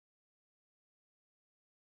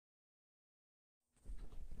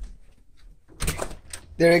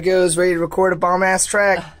There he goes, ready to record a bomb-ass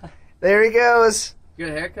track. There he goes.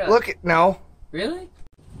 Good haircut. Look at, no. Really?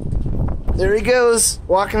 There he goes,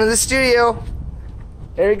 walking to the studio.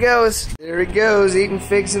 There he goes. There he goes, eating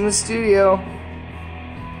figs in the studio.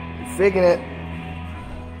 Figging it.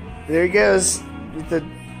 There he goes. With the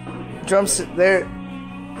drumstick there.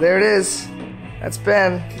 There it is. That's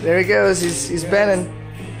Ben. There he goes. He's benning.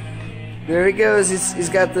 There he goes. He's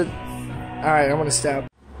got the. All right, I'm gonna stop.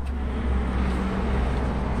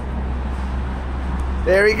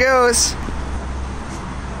 There he goes.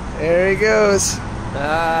 There he goes.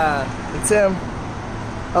 Ah, it's him.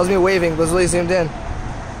 That was me waving, but it was really zoomed in.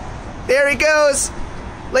 There he goes.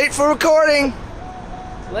 Late for recording.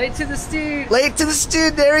 Late to the steed. Late to the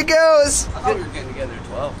steed. There he goes. I thought we were getting together at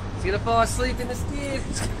 12. He's gonna fall asleep in the steed.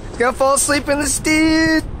 He's gonna fall asleep in the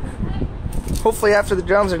steed. Hopefully after the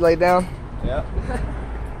drums are laid down. Yeah.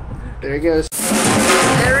 There he goes.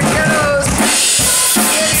 There he goes. Get your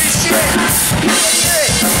shit. Get your shit.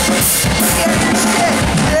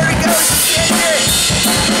 There he goes. Get it.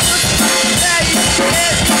 Now you can't hear it.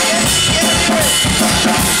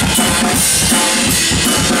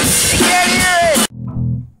 You can't hear it.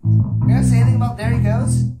 You gonna say anything about there he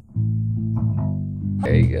goes?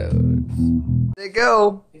 There he goes. There they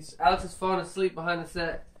go. Alex is falling asleep behind the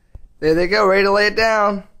set. There they go, ready to lay it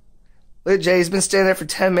down. Look at Jay, he's been standing there for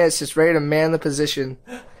 10 minutes just ready to man the position.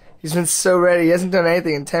 He's been so ready. He hasn't done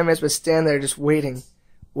anything in 10 minutes but stand there just waiting,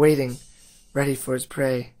 ready for his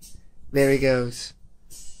prey. There he goes.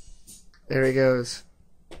 There he goes.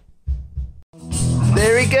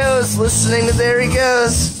 There he goes, listening to there he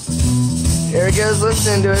goes. There he goes,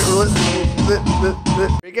 listening to it.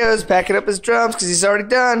 There he goes, packing up his drums because he's already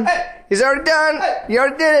done. He's already done. He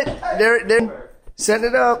already did it. There. Setting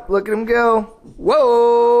it up. Look at him go.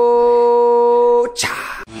 Whoa!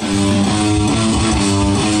 Cha!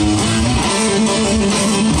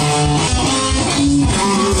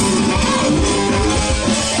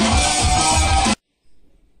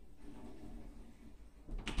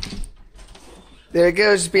 There he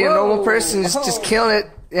goes, just being a normal person, just killing it.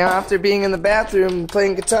 You know, after being in the bathroom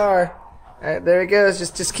playing guitar. Alright, there he goes,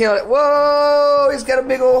 just killing it. Whoa! He's got a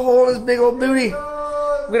big old hole in his big old booty.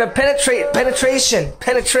 We're gonna penetration.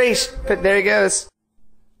 There he goes.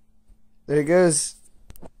 There he goes.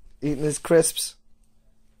 Eating his crisps.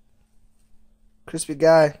 Crispy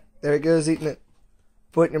guy. There he goes, eating it.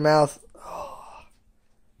 Put it in your mouth. Oh.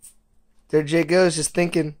 There Jay goes, just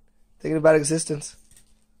thinking about existence.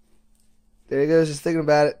 There he goes, just thinking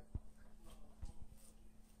about it.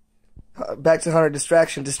 Back to Hunter,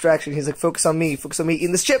 distraction. He's like, focus on me,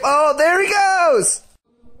 eating this chip. Oh, there he goes!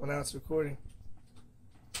 Well, now it's recording.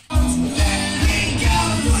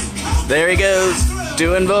 There he goes,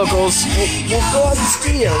 doing vocals. We'll go out to the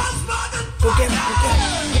studio. Go get him.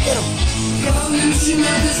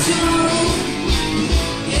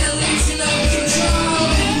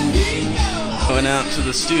 Going out to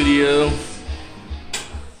the studio.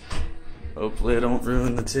 Hopefully I don't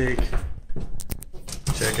ruin the take.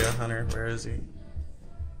 Check out Hunter, where is he?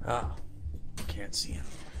 Ah, can't see him.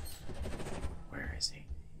 Where is he?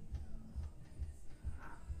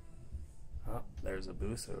 Oh, there's a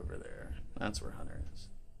booth over there. That's where Hunter is.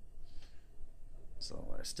 That's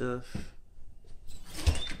all our stuff.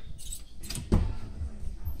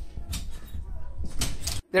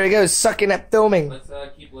 There he goes, sucking at filming. Let's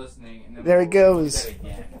keep listening. And then there he goes. do that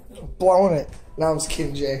again. Blowing it. Now I'm just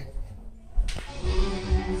kidding, Jay.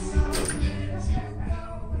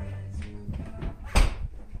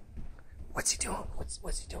 What's he doing? What's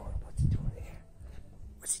he doing? What's he doing here?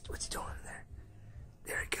 What's he doing in there?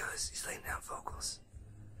 There he goes. He's laying down vocals.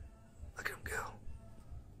 Look at him go.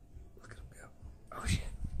 Oh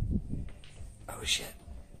shit.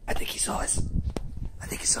 I think he saw us.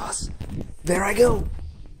 There I go.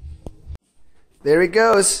 There he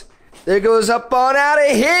goes. There goes up on out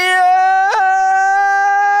of here.